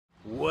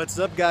What's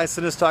up, guys?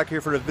 cinestalker here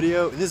for a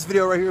video. This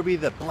video right here will be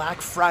the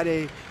Black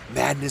Friday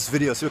Madness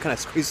video. See what kind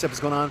of crazy stuff is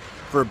going on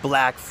for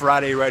Black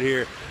Friday right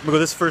here. I'm gonna go to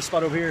this first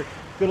spot over here.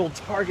 Good old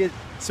Target.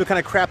 See what kind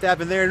of crap that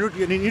happened there.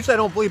 Usually I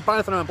don't believe buying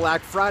anything on Black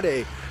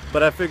Friday,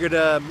 but I figured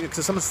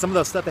because some of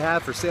the stuff they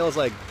have for sale is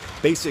like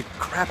basic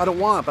crap I don't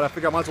want, but I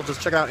figured I might as well just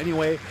check it out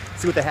anyway,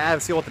 see what they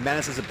have, see what the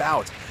madness is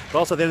about. But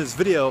also at the end of this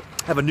video,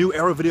 I have a new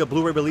Arrow video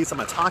Blu-ray release I'm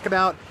going to talk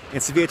about,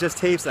 and some VHS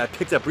tapes that I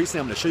picked up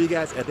recently I'm going to show you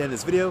guys at the end of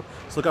this video.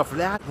 So look out for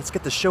that. Let's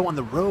get the show on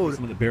the road.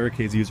 Some of the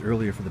barricades used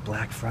earlier for the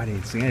Black Friday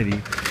insanity.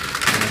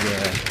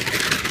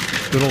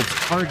 And, good old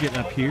Target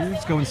up here.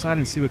 Let's go inside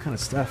and see what kind of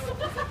stuff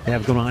they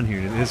have going on here.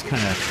 It is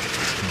kind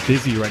of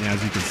busy right now,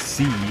 as you can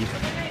see.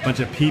 A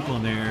bunch of people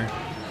in there.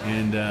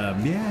 And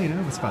yeah, you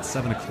know, it's about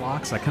 7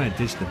 o'clock, so I kind of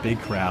ditched the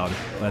big crowd.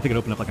 But I think it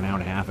opened up like an hour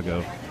and a half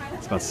ago.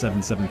 It's about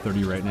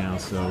 7:30 right now,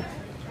 so.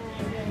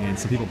 And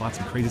some people bought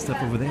some crazy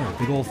stuff over there.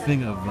 Big old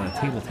thing of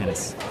table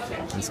tennis.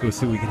 Let's go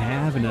see what we can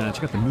have and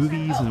check out the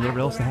movies and whatever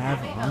else they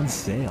have on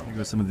sale. Here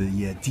goes some of the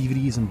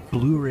DVDs and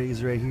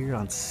Blu-rays right here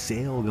on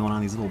sale going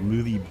on, these little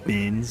movie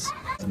bins.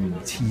 Some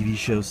TV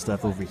show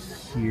stuff over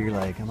here,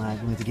 like I'm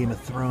not going to Game of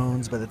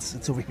Thrones, but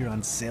it's over here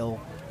on sale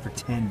for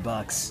 10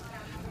 bucks.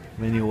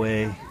 But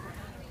anyway,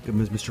 good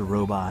Mr.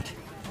 Robot,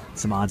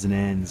 some odds and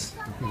ends.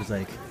 There's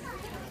like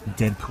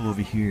Deadpool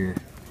over here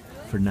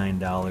for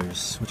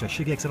 $9, which I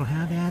should get because I don't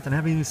have that and I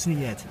haven't even seen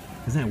it yet.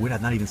 Isn't that weird?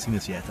 I've not even seen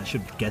this yet. I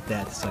should get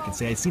that so I can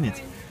say I've seen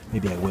it.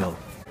 Maybe I will.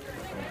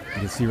 You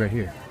can see right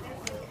here,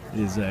 it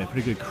is a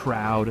pretty good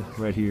crowd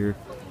right here.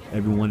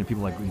 Everyone and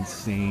people like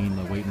insane,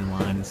 like waiting in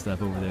line and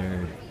stuff over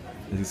there.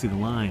 As you see, the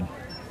line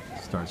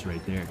starts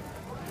right there.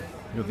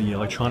 You know, the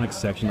electronics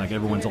section, like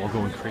everyone's all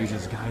going crazy.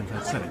 This guy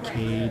outside a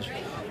cage.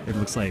 It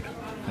looks like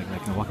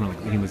walking around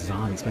like eating with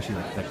zombies, especially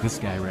like this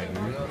guy right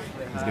here.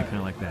 He's got kind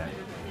of like that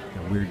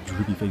weird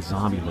droopy face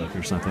zombie look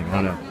or something.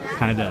 I don't know.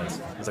 Kind of does.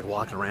 He's like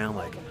walking around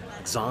like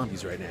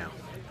zombies right now.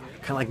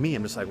 Kind of like me.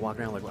 I'm just like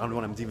walking around like I don't know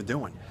what I'm even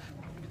doing.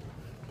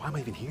 Why am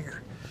I even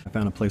here? I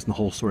found a place in the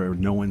whole store where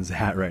no one's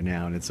at right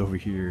now, and it's over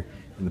here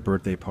in the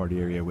birthday party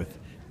area with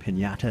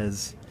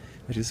piñatas.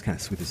 Which is kind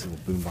of sweet, this little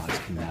boombox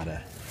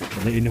piñata.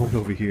 But they no one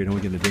over here, no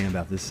one giving a damn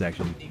about this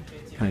section.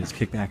 Kind of just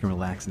kick back and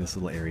relax in this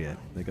little area.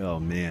 Like, oh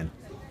man.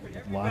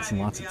 Lots and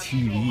lots of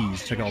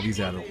TVs. Check all these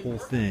out. A whole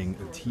thing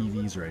of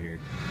TVs right here.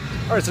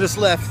 Alright, so just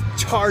left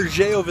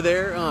Target over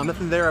there.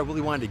 Nothing there I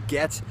really wanted to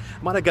get.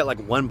 I might have got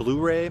like one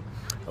Blu-ray.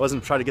 I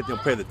wasn't trying to get the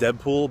play of the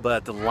Deadpool,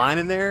 but the line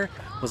in there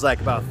was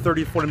like about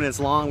 30-40 minutes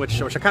long,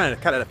 which I kind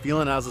of had a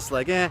feeling. I was just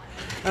like, I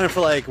don't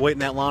feel like waiting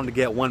that long to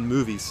get one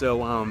movie.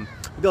 So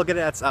maybe I'll get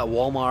it at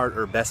Walmart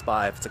or Best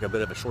Buy if it's like a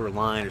bit of a shorter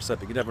line or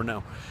something. You never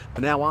know.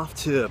 But now off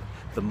to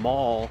the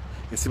mall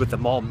and see what the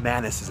mall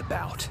madness is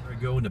about. We're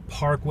going to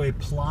Parkway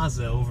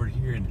Plaza over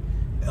here in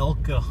El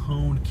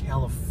Cajon,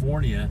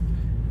 California.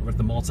 We're at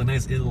the mall. It's a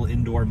nice little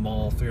indoor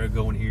mall. Figure out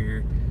going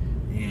here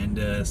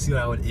and see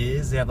how it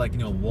is. They have like, you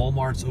know,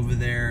 Walmart's over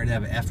there. They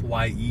have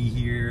FYE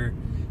here.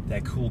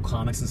 That cool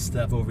comics and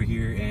stuff over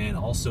here, and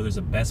also there's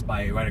a Best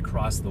Buy right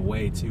across the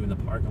way too in the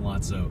parking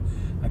lot, so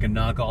I can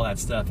knock all that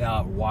stuff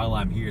out while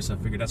I'm here. So I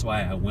figured that's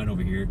why I went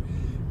over here.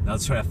 Now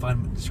let's trying to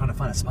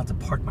find a spot to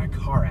park my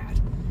car at.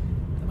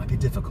 That might be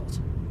difficult.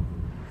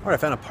 All right, I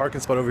found a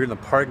parking spot over here in the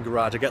parking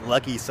garage. I got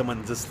lucky;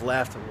 someone just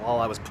left while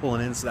I was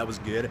pulling in, so that was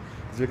good.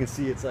 As you can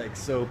see, it's like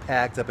so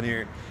packed up in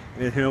here,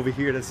 and over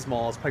here this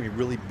mall is probably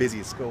really busy.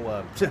 Let's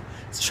go,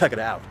 let's check it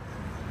out.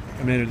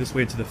 I'm gonna enter this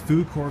way to the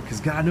food court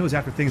because God knows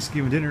after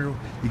Thanksgiving dinner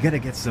you gotta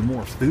get some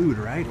more food,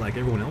 right? Like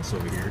everyone else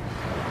over here.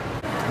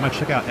 I'm gonna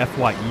check out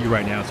FYE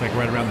right now. It's like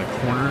right around the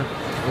corner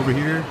over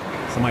here.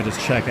 So I might just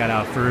check that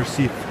out first,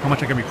 see how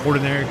much I can record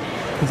in there,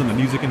 put some of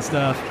the music and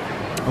stuff.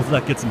 Hopefully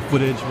that gets some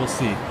footage. We'll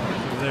see.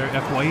 Over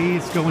there, FYE.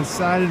 Let's go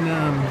inside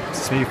and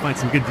just maybe find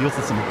some good deals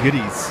and some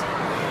goodies.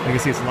 I can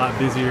see it's a lot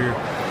busier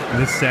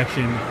in this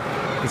section.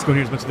 Let's go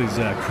here. There's a bunch of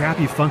these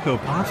crappy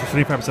Funko Pops for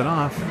 75%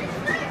 off.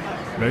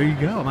 There you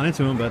go. I'm not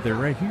into them, but they're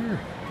right here.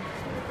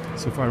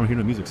 So far, I don't hear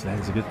no music, so that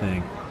is a good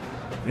thing.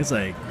 It's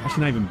like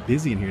actually not even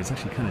busy in here. It's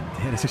actually kind of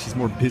dead. It's actually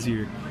more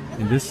busier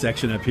in this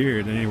section up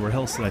here than anywhere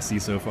else that I see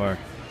so far.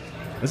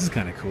 This is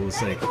kind of cool.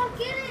 It's like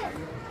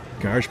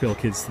Garbage Pail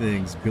Kids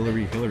things,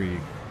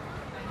 Hillary.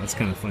 That's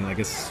kind of funny. I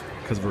guess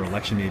because of her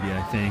election, maybe,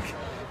 I think.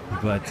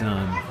 But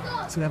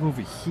so we have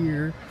over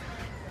here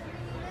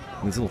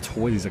these little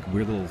toys, these like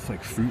weird little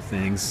like fruit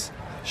things.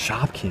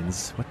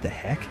 Shopkins. What the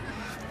heck?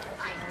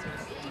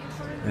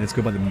 And let's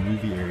go by the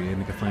movie area and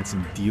we can find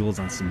some deals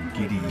on some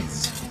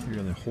goodies. Here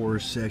on the horror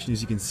section,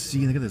 as you can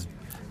see, look at this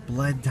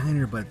Blood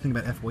Diner, but the thing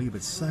about FYE, but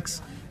it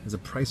sucks is the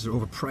prices are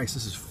overpriced.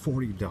 This is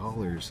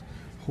 $40.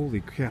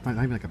 Holy crap, not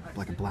even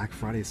like a Black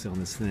Friday sale on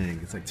this thing.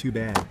 It's like too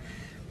bad.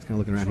 Just kind of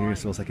looking around here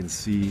so else I can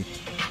see,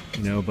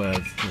 you know, but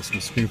you know, some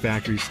Scream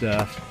Factory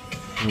stuff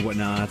and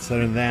whatnot. So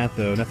other than that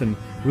though, nothing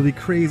really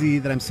crazy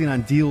that I'm seeing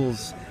on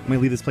deals. I'm gonna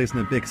leave this place in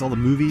a bit because all the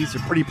movies are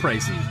pretty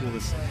pricey. Well,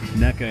 this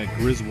NECA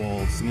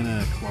Griswold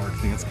Sienna Clark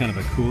thing, that's kind of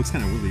a cool, it's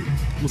kind of really,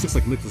 almost looks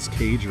like Nicolas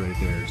Cage right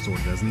there, sort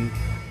of, doesn't he?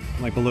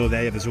 Like below that,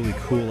 you have this really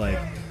cool like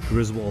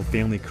Griswold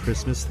family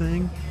Christmas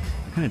thing.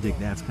 I kind of dig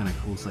that. It's kind of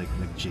cool. It's like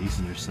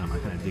Jason or something.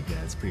 I kind of dig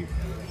that. That's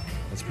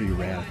pretty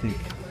rad. I think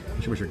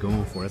I'm sure what you're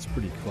going for. That's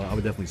pretty cool. I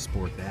would definitely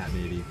sport that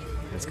maybe.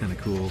 That's kind of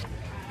cool.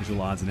 There's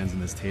little odds and ends in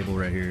this table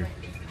right here.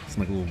 Some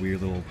like little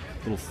weird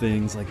little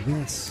things like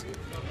this.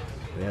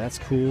 Yeah, that's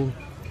cool.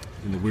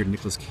 And the weird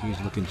Nicolas Cage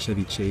looking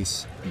Chevy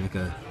Chase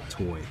mecha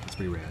toy. It's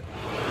pretty rad.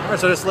 Alright,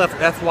 so I just left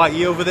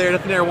FYE over there.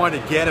 Nothing there I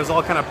wanted to get. It was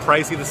all kind of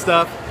pricey, the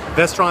stuff.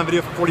 Vestron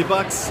video for 40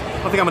 bucks. I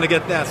don't think I'm gonna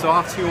get that. So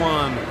off to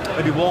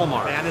maybe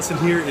Walmart. And this in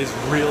here is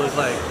real. It's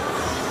like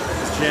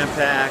it's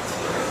jam-packed.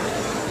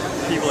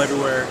 People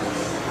everywhere.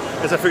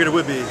 As I figured it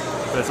would be.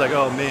 But it's like,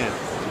 oh man,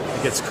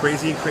 it gets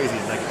crazy and crazy.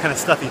 Like kind of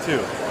stuffy too.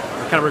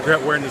 I kind of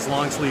regret wearing this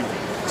long sleeve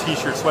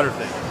t-shirt sweater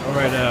thing.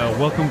 Alright,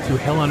 welcome to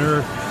Hell on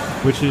Earth,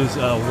 which is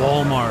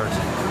Walmart.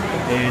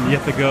 And you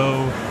have to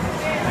go,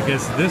 I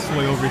guess, this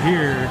way over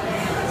here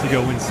to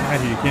go inside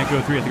here. You can't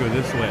go through, you have to go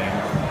this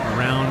way.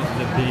 Around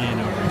the bin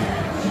over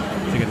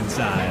here to get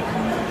inside.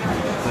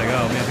 It's like,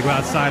 oh man, I have to go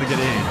outside to get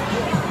in.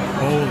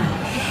 Holy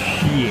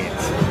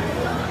shit.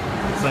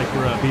 It's like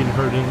we're being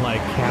herded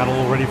like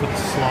cattle ready for the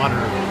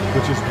slaughter,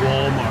 which is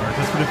Walmart.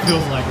 That's what it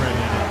feels like right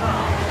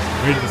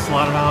now. Ready to the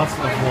slaughterhouse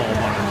of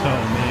Walmart.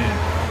 Oh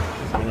man.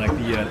 And like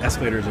the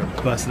escalators are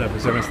busted up,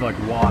 so everyone's to like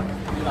walk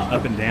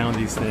up and down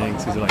these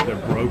things because they're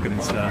broken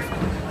and stuff.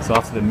 So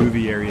off to the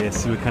movie area,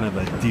 see what kind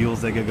of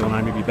deals they got going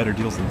on, maybe better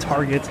deals than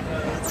Target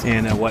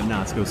and whatnot.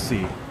 Let's go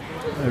see.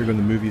 We're going to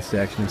the movie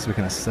section, see what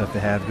kind of stuff they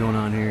have going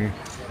on here.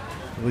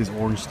 All these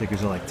orange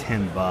stickers are like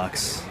 10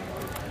 bucks.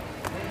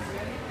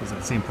 It's like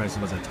the same price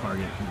it was at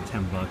Target,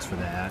 10 bucks for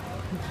that.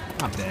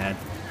 Not bad.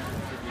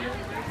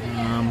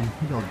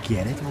 Maybe I'll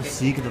get it. We'll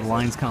see, because the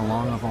line's kind of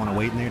long enough. I want to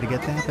wait in there to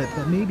get that,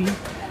 but maybe.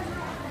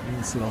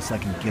 Let's see what else I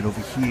can get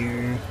over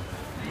here.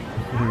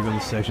 We're going to go to the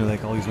section,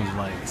 like all these ones are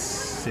like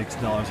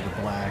 $6 with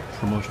the black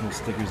promotional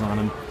stickers on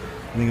them.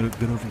 I think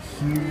it'll go over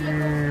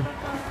here.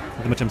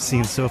 Look how much I'm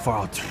seeing so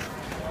far. Oh,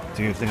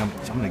 dude, I think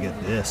I'm going to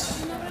get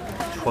this.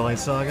 Twilight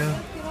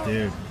Saga?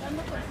 Dude,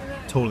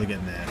 totally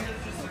getting that.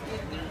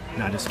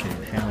 Nah, just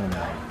kidding. Hell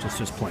no.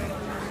 Just playing.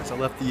 So I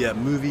left the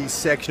movie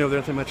section over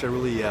there. Nothing much I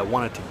really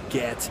wanted to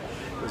get.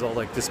 It was all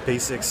like this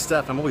basic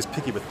stuff. I'm always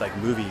picky with like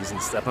movies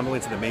and stuff. I'm only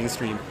into the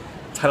mainstream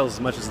titles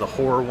as much as the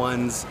horror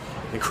ones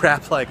and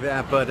crap like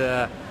that. But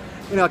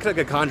you know, I could have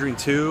got Conjuring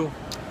 2.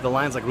 The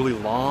line's like really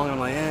long. I'm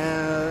like,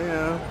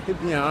 I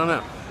don't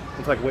know.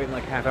 It's like waiting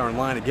like half hour in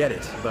line to get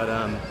it. But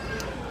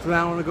so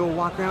now I want to go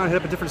walk around, hit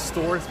up a different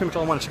store. That's pretty much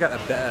all I want to check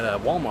out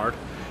at Walmart.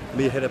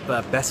 Maybe hit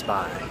up Best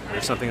Buy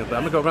or something. But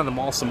I'm gonna go around the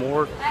mall some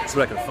more, see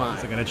what I can find.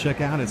 So I'm gonna check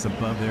out. It's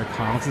above their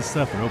comics and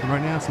stuff. They're open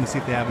right now. So I'm gonna see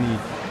if they have any.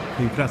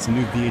 Maybe put out some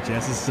new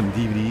VHSs, some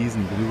DVDs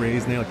and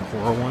Blu-rays in there, like the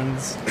horror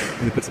ones.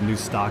 Maybe put some new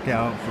stock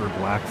out for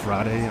Black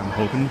Friday. I'm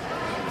hoping.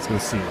 Let's go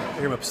see it.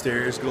 Here I'm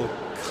upstairs, go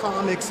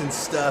comics and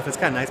stuff. It's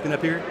kind of nice being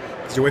up here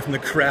because you're away from the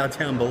crowd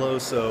down below.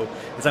 So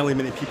there's not really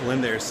many people in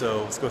there.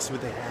 So let's go see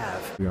what they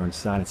have. We are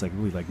inside. It's like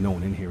really like no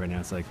one in here right now.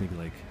 It's like maybe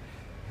like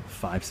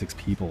 5-6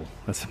 people.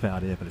 That's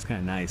about it, but it's kind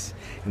of nice.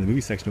 In the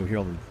movie section over here,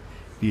 all the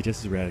VHS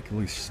is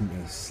radically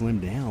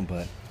slimmed down,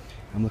 but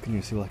I'm looking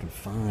here to see what I can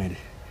find.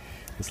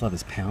 I still have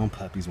this Pound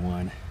Puppies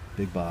one,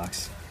 big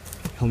box.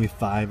 Homie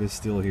 5 is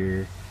still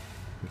here.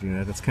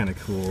 That's kind of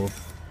cool.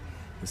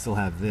 We still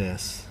have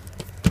this.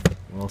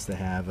 What else they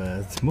have?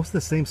 Most of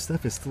the same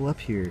stuff is still up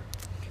here.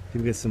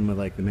 People get some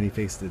like the Many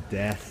Faces of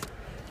Death,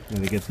 and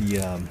they get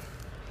the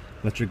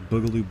Electric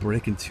Boogaloo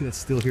Breakin' 2. That's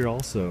still here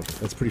also.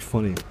 That's pretty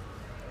funny.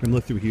 I'm gonna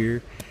look through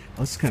here.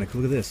 Oh, this is kind of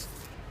cool. Look at this.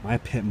 My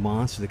Pet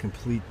Monster, the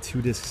complete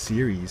 2-disc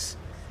series.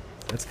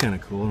 That's kind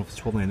of cool. I don't know if it's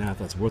 $12.99, if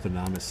that's worth it or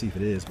not. I'm gonna see if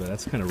it is, but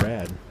that's kind of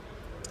rad.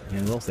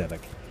 And what else they have?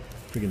 Like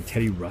freaking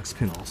Teddy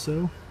Ruxpin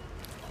also.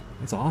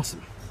 That's awesome.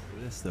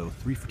 Look at this though,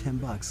 3 for 10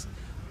 bucks.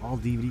 All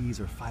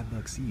DVDs are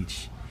 $5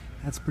 each.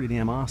 That's pretty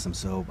damn awesome.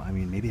 So I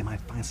mean, maybe I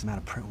might find some out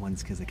of print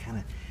ones because they kind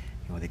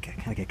of, they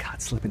kind of get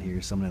caught slipping here.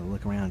 So I'm gonna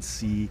look around and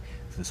see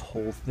this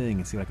whole thing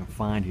and see what I can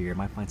find here. I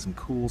might find some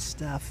cool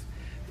stuff.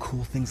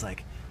 Cool things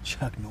like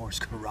Chuck Norris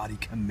Karate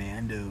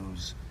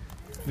Commandos.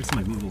 There's some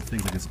like little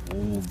things like this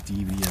old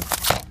DVD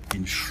of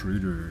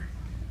Intruder.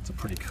 It's a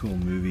pretty cool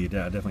movie.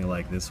 I definitely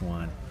like this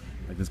one.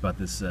 Like this about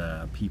this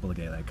people that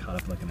get like caught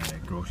up like in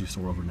a grocery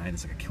store overnight.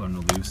 It's like a killer on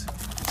the loose.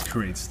 It's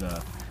great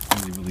stuff.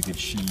 Really good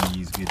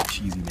cheese, good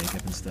cheesy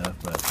makeup and stuff.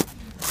 But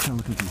I'm kind of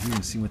looking through here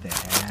and see what they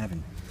have.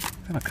 And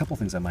I have a couple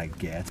things I might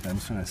get, but I'm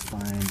just trying to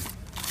find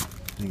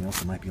anything else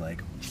that might be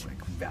like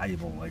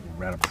valuable, like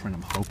right out of print.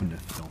 I'm hoping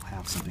they'll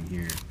have something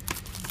here.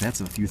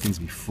 That's a few things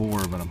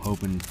before, but I'm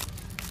hoping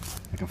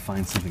I can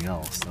find something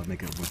else that'll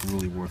make it look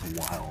really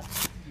worthwhile.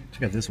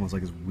 Check out this one. It's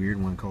like this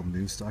weird one called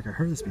New Stock. I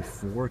heard this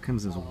before. It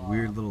comes as a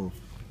weird little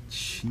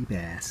cheap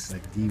ass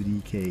like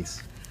DVD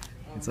case.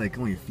 It's like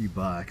only a few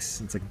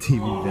bucks. It's like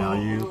DVD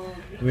value.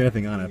 We have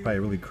nothing on it. Probably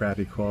really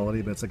crappy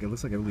quality, but it's like it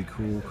looks like a really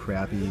cool,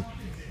 crappy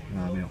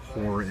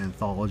horror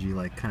anthology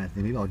like kind of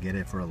thing. Maybe I'll get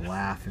it for a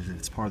laugh if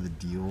it's part of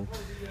the deal.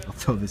 I'll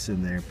throw this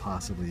in there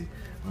possibly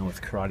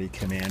with Karate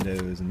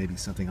Commandos and maybe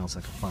something else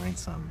I can find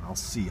some. I'll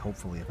see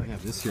hopefully if I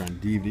have this here on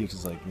DVD, which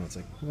is like,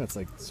 it's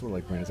like sort of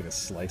like brand, it's like a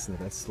slice of it.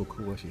 That's so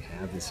cool. I actually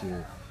have this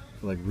here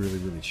for like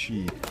really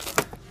cheap.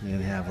 And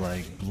they have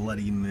like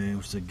Bloody Moon,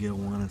 which is a good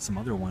one, and some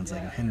other ones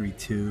like Henry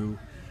II.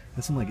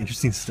 There's some like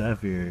interesting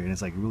stuff here, and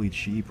it's like really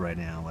cheap right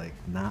now, like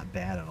not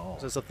bad at all.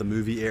 So it's up the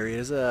movie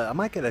areas. I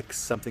might get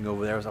something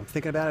over there. I'm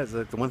thinking about it. Is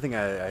like the one thing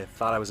I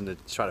thought I was going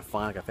to try to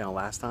find, like I found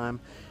last time,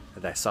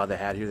 that I saw they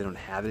had here. They don't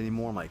have it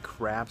anymore. I'm like,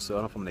 crap. So I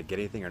don't know if I'm going to get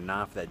anything or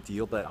not for that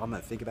deal, but I'm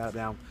going to think about it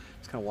now.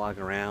 Just kind of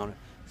walking around.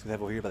 So they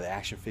have over here by the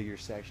action figure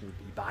section.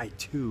 You buy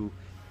 2,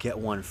 get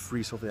 1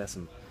 free. So hopefully that's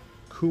some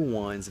cool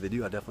ones. If they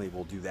do, I definitely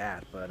will do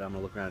that. But I'm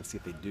gonna look around and see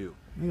if they do.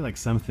 Maybe like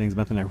some things,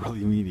 nothing I really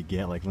need to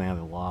get, like Land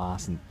of the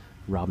Lost and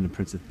Robin and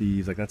Prince of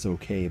Thieves. Like that's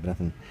okay, but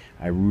nothing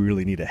I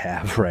really need to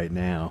have right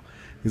now.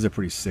 These are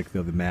pretty sick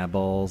though. The Mad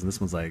Balls. This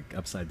one's like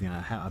upside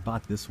down. I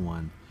bought this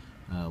one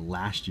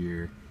last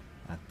year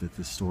at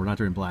the store, not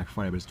during Black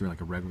Friday, but it's during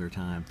like a regular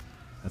time.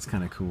 That's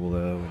kind of cool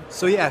though.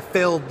 So yeah, I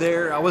failed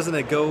there. I wasn't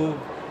gonna go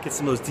get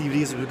some of those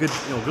DVDs. It was a good,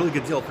 really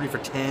good deal, 3 for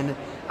 $10.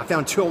 I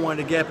found 2 I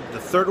wanted to get, but the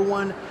third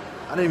one,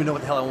 I didn't even know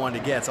what the hell I wanted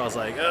to get, so I was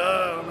like,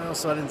 oh no,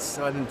 so I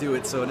didn't do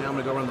it. So now I'm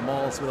gonna go around the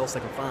mall and see what else I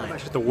can find.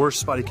 Actually, the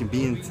worst spot you can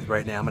be in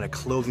right now. I'm at a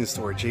clothing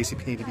store,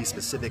 JCPenney to be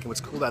specific. And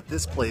what's cool about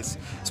this place,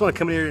 I just want to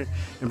come in here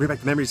and bring back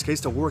the memories. I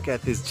used to work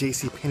at this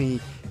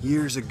JCPenney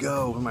years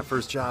ago. One of my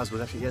first jobs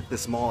was actually at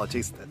this mall, at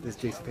this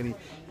JCPenney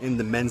in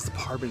the men's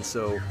department.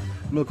 So I'm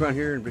gonna look around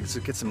here and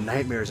get some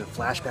nightmares and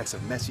flashbacks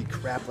of messy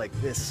crap like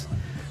this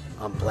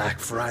on Black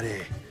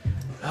Friday.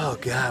 Oh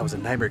god, it was a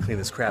nightmare cleaning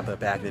this crap up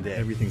back in the day.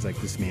 Everything's like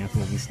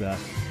dismantled and stuff,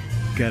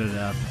 gutted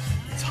up,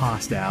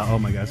 tossed out. Oh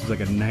my gosh, it was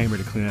like a nightmare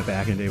to clean up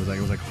back in the day. It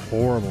was like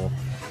horrible.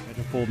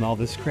 After folding all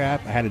this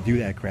crap, I had to do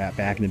that crap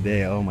back in the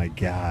day. Oh my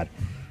god,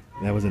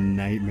 that was a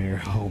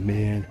nightmare. Oh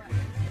man,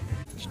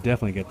 I should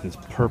definitely get this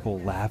purple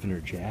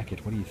lavender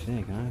jacket. What do you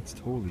think? Huh? It's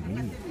totally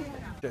me.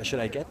 Should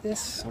I get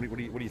this? What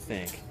do you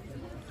think?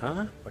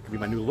 Huh? That could be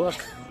my new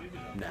look.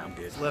 Nah, I'm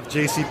good. Left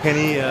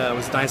JCPenney, it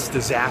was nice,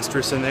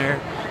 disastrous in there.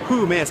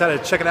 Whew, man, so I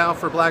had to check it out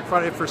for Black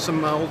Friday for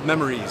some old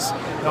memories.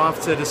 I don't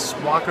have to just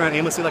walk around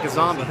aimlessly like a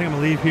zombie. I think I'm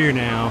gonna leave here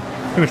now.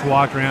 Pretty much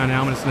walked around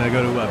now. I'm just gonna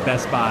go to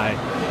Best Buy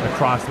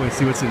across the way and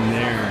see what's in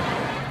there.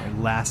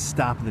 And last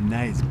stop of the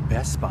night is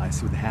Best Buy.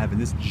 See what they have in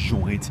this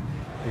joint.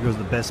 Here goes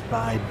the Best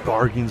Buy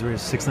bargains. We're at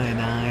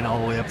 $6.99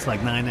 all the way up to like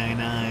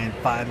 $9.99,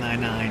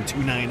 $5.99,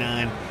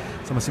 $2.99.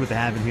 So I'm gonna see what they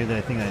have in here that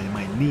I think I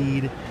might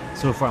need.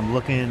 So far I'm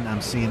looking,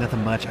 I'm seeing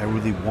nothing much I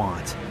really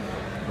want.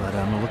 But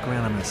I'm gonna look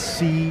around, I'm gonna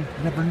see, you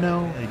never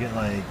know. You get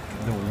like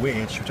The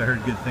Witch, which I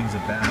heard good things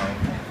about.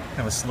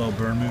 Kind of a slow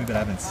burn movie, but I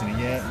haven't seen it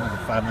yet. Only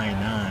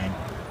 $5.99.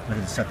 I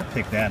just have to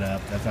pick that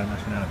up. That's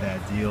actually not a bad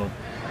deal.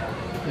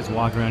 Just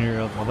walk around here.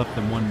 I left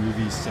the one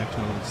movie section,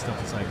 all the stuff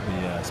that's like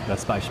the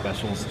Best Buy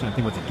specials, trying to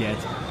think what to get.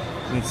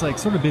 And it's like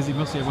sort of busy.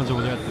 Mostly everyone's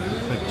over there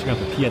like check out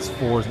the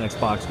PS4s and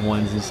Xbox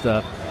Ones and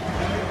stuff.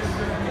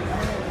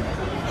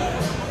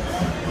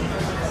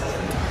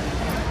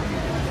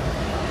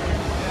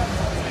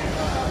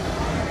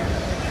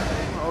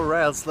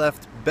 Alright, let's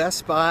left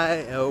Best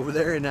Buy over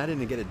there, and I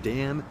didn't get a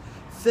damn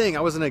thing. I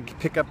was gonna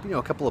pick up,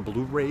 a couple of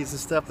Blu-rays and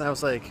stuff, and I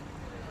was like,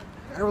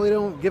 I really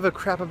don't give a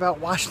crap about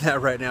watching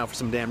that right now for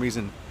some damn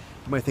reason.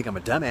 You might think I'm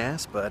a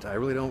dumbass, but I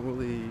really don't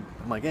really.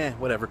 I'm like,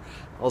 whatever.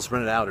 I'll just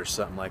rent it out or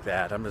something like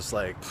that. I'm just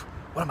like,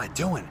 what am I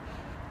doing?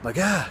 I'm like,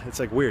 it's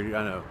like weird.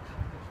 I know.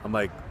 I'm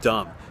like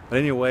dumb. But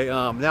anyway,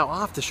 now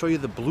off to show you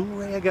the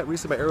Blu-ray I got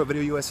recently by Arrow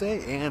Video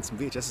USA and some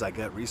VHSs I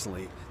got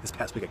recently this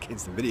past week at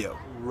Kingston Video.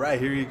 Right,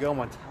 here you go. I'm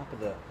on top of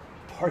the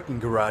parking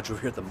garage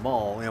over here at the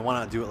mall. And why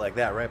not do it like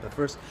that, right? But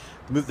first,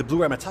 the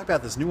Blu-ray I'm going to talk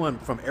about, this new one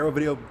from Arrow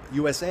Video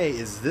USA,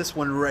 is this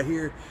one right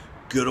here.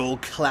 Good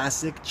old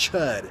classic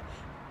Chud.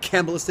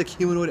 Cannibalistic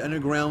Humanoid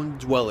Underground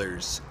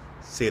Dwellers.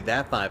 Say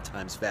that 5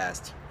 times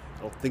fast.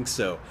 I don't think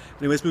so.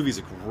 Anyway, this movie is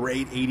a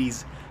great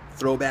 80s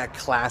throwback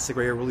classic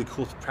right here. Really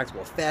cool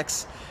practical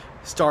effects.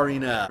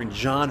 Starring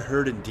John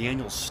Hurt and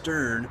Daniel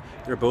Stern.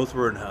 They both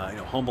were in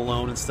Home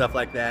Alone and stuff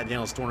like that.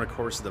 Daniel Stern, of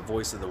course, is the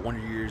voice of the Wonder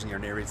Years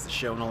and narrates the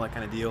show and all that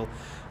kind of deal.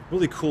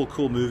 Really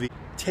cool movie.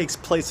 Takes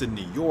place in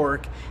New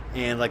York,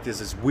 and like there's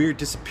this weird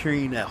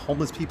disappearing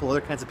homeless people,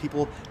 other kinds of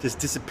people just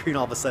disappearing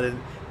all of a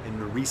sudden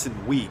in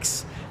recent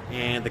weeks.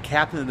 And the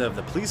captain of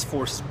the police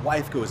force's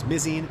wife goes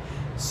missing,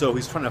 so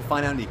he's trying to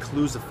find out any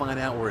clues to find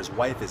out where his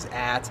wife is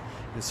at.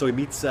 And so he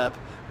meets up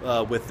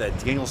with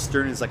Daniel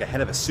Stern, is like a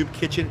head of a soup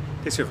kitchen,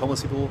 takes care of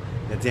homeless people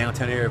in the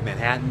downtown area of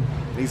Manhattan.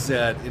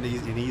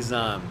 And he's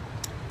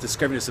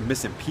discovering some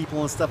missing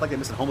people and stuff like that,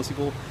 missing homeless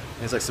people.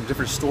 And there's like some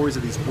different stories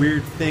of these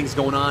weird things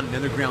going on in the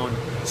underground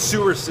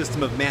sewer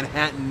system of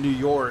Manhattan, New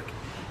York.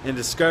 And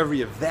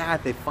discovery of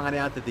that, they find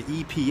out that the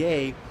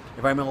EPA,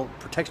 Environmental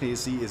Protection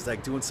Agency, is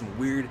like doing some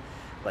weird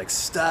like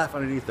stuff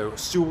underneath the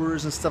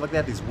sewers and stuff like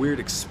that. These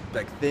weird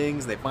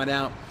things. They find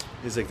out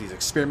there's like these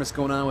experiments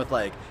going on with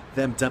like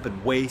them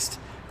dumping waste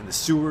in the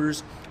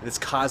sewers. and it's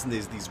causing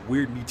these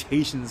weird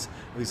mutations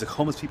of these like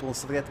homeless people and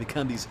stuff like that to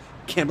become these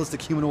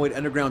cannibalistic humanoid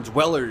underground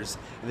dwellers,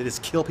 and they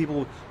just kill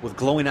people with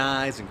glowing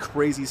eyes and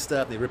crazy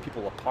stuff. They rip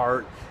people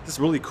apart. It's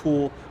really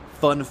cool,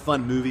 fun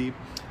movie.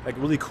 Like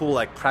really cool,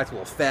 like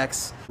practical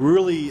effects.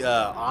 Really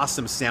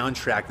awesome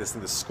soundtrack. This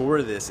thing, the score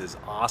of this is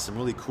awesome.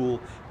 Really cool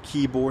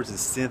keyboards and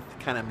synth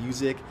kind of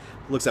music.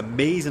 Looks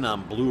amazing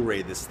on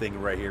Blu-ray. This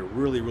thing right here,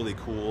 really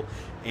cool.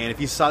 And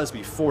if you saw this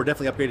before,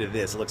 definitely upgrade to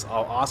this. It looks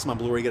awesome on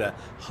Blu-ray. You get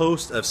a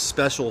host of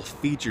special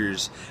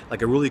features,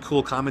 like a really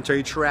cool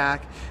commentary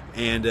track,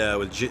 and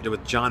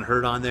with John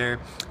Hurt on there.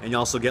 And you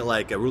also get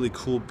like a really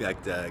cool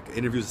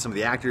interviews with some of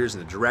the actors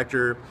and the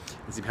director,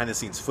 and some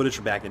behind-the-scenes footage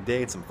from back in the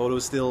day, and some photo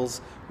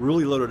stills.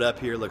 Really loaded up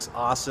here. Looks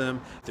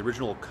awesome. The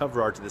original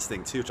cover art to this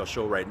thing too, which I'll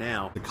show right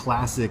now. The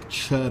classic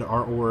Chud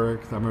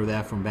artwork. I remember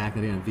that from back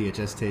in the day on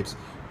VHS tapes.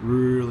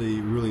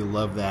 Really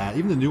love that.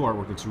 Even the new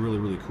artwork looks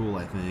really cool,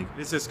 I think.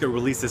 This just got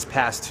released this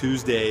past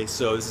Tuesday,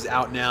 so this is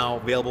out now,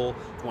 available.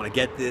 If you want to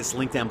get this,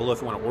 link down below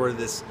if you want to order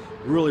this.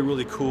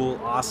 Really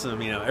cool,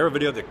 awesome. You know, every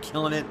video they're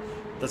killing it.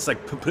 Let's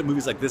like put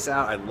movies like this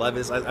out. I love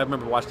this. I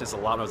remember watching this a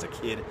lot when I was a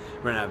kid.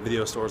 Renting out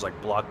video stores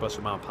like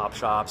Blockbuster, mom and pop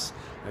shops.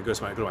 I go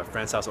to my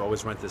friend's house. I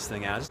always rent this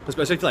thing out.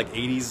 Especially if you like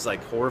 80s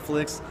like horror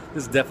flicks.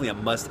 This is definitely a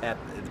must-have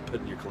to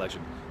put in your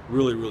collection.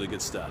 Really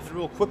good stuff. And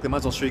real quickly, I might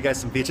as well show you guys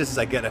some VHSs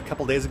I got a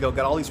couple days ago.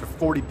 Got all these for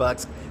 40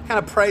 bucks. Kind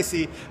of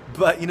pricey,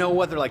 but you know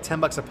what? They're like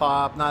 10 bucks a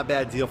pop. Not a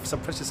bad deal. For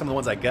especially some of the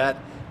ones I got.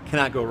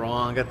 Cannot go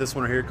wrong. I got this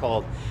one right here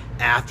called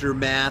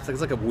Aftermath.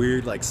 It's like a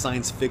weird like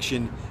science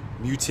fiction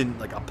mutant,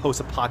 like a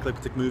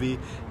post-apocalyptic movie.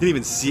 Didn't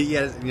even see it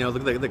yet. You know,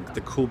 look at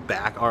the cool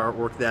back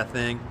artwork of that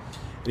thing.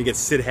 And you get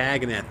Sid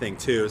Haig in that thing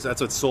too. So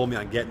that's what sold me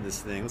on getting this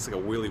thing. Looks like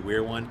a really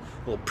weird one.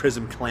 A little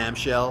prism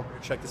clamshell.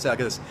 Check this out. Look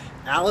at this.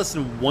 Alice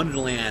in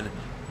Wonderland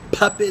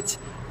puppet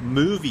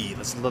movie.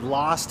 This is the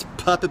lost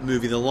puppet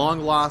movie. The long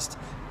lost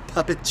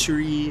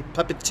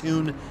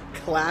puppetoon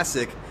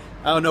classic.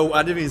 I don't know,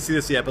 I didn't even see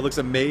this yet, but it looks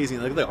amazing.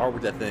 Look at the artwork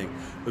of that thing.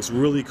 Looks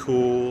really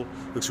cool.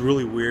 Looks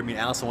really weird. I mean,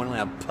 Alice in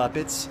Wonderland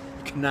puppets.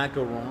 You cannot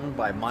go wrong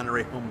by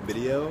Monterey Home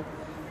Video.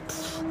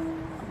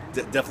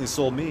 Definitely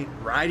sold me.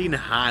 Riding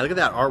High. Look at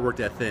that artwork,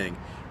 that thing.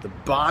 The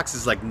box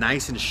is like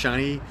nice and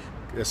shiny.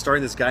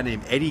 Starring this guy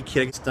named Eddie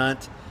Kidd,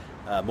 stunt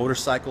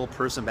motorcycle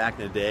person back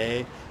in the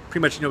day.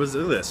 Pretty much, you know, look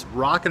at this.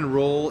 Rock and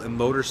roll and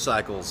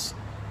motorcycles.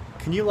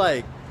 Can you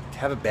like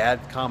have a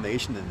bad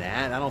combination than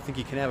that? I don't think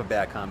you can have a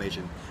bad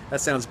combination. That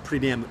sounds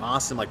pretty damn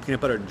awesome, like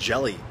peanut butter and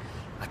jelly.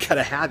 I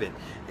gotta have it.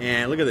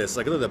 And look at this,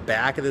 like look at the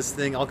back of this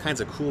thing, all kinds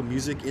of cool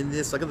music in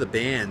this. Look at the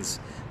bands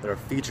that are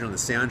featured on the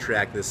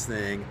soundtrack of this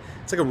thing.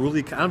 It's like a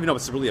really, I don't even know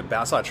what it's really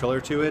about. I saw a trailer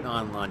to it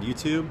on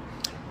YouTube,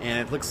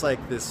 and it looks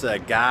like this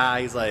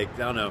guy, he's like, I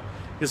don't know,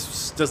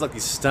 just does like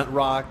these stunt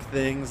rock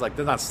things, like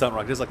they're not stunt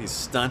rock, does like these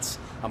stunts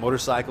on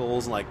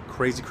motorcycles, and like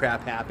crazy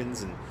crap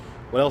happens. And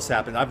what else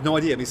happened? I have no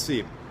idea. Let me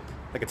see.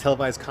 Like a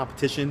televised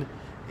competition,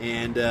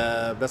 and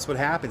that's what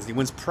happens. He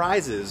wins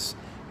prizes,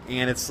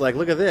 and it's like,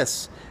 look at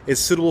this.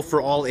 It's suitable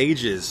for all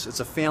ages.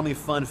 It's a family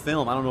fun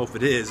film. I don't know if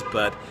it is,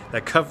 but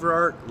that cover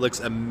art looks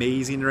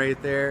amazing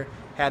right there.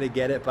 Had to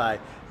get it by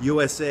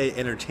USA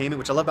Entertainment,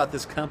 which I love about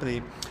this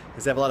company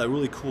is they have a lot of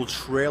really cool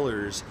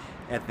trailers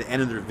at the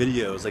end of their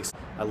videos. Like,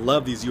 I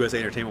love these USA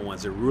Entertainment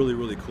ones. They're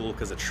really cool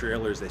because the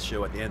trailers they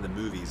show at the end of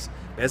the movies.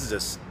 This is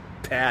just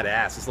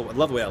badass. I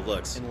love the way it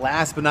looks. And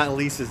last but not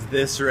least is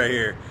this right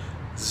here.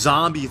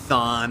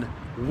 Zombie-thon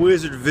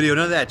Wizard Video.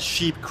 None of that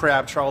cheap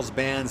crap Charles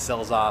Band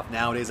sells off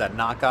nowadays, that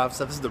knockoff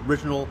stuff. This is the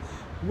original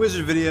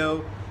Wizard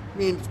Video. I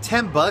mean,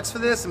 10 bucks for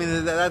this? I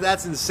mean,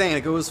 that's insane.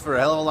 It goes for a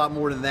hell of a lot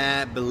more than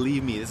that.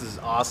 Believe me, this is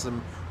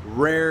awesome.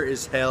 Rare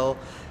as hell.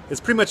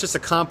 It's pretty much just a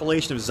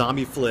compilation of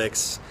zombie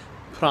flicks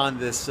put on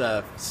this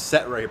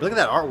set right here. But look at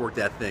that artwork,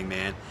 that thing,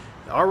 man.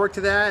 The artwork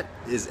to that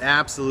is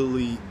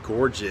absolutely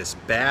gorgeous.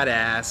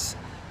 Badass.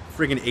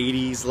 Friggin'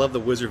 80s. Love the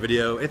Wizard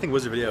Video. Anything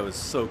Wizard Video is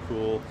so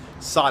cool.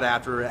 Sought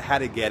after. Had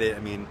to get it.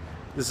 I mean,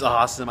 this is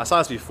awesome. I saw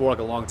this before, like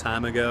a long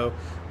time ago.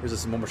 There's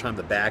just one more time at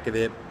the back of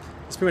it.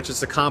 It's pretty much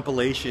just a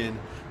compilation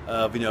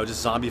of, you know,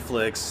 just zombie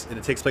flicks, and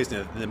it takes place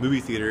in the movie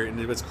theater.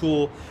 And what's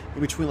cool,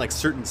 in between like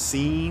certain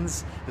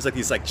scenes, there's like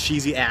these like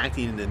cheesy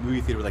acting in the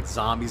movie theater with like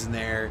zombies in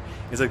there.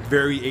 It's like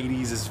very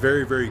 80s. It's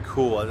very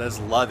cool. I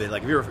just love it.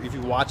 Like if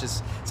you watch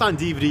this, it's on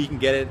DVD. You can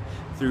get it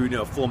through, you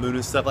know, Full Moon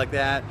and stuff like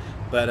that.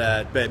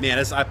 But man,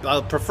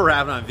 I prefer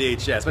having it on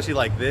VHS, especially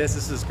like this.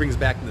 This just brings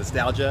back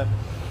nostalgia.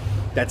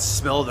 That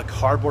smell of the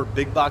cardboard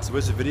big box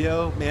Wizard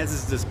Video, man, this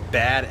is just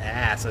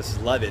badass. I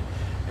just love it.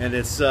 And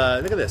it's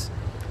look at this.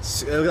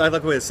 I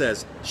like the way it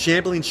says.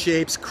 Shambling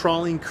shapes,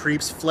 crawling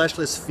creeps,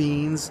 fleshless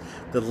fiends.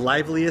 The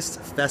liveliest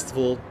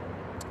festival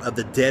of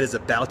the dead is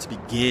about to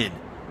begin.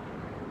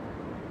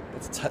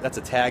 That's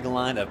a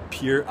tagline of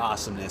pure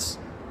awesomeness.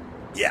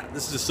 Yeah,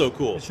 this is just so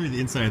cool. Let's show you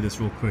the inside of this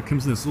real quick.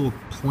 Comes in this little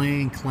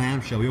plain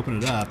clamshell. We open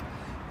it up,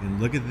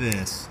 and look at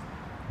this.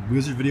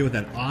 Wizard Video with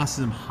that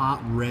awesome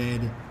hot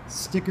red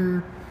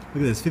sticker.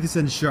 Look at this,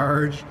 50-cent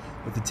charge,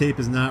 but the tape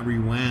is not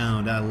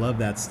rewound. I love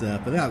that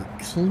stuff. But that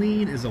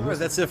clean as a whistle.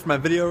 That's it for my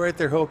video right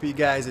there. Hope you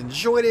guys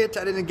enjoyed it.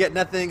 I didn't get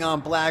nothing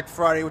on Black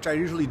Friday, which I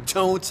usually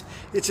don't.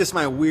 It's just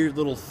my weird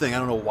little thing. I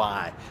don't know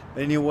why.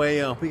 But anyway,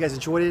 hope you guys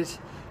enjoyed it.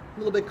 A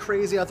little bit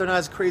crazy out there, not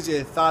as crazy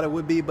as I thought it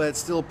would be, but it's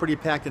still pretty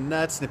packed and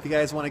nuts. And if you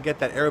guys want to get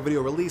that Arrow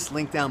video release,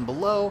 link down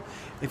below.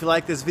 If you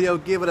like this video,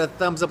 give it a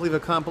thumbs up, leave a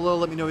comment below.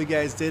 Let me know what you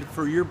guys did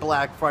for your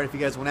Black Friday, if you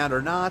guys went out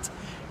or not.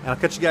 And I'll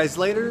catch you guys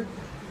later.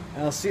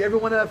 And I'll see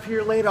everyone up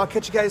here later. I'll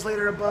catch you guys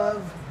later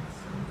above.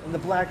 And the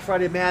Black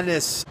Friday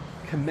madness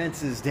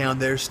commences down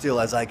there still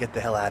as I get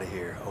the hell out of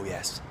here. Oh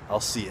yes, I'll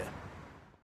see ya.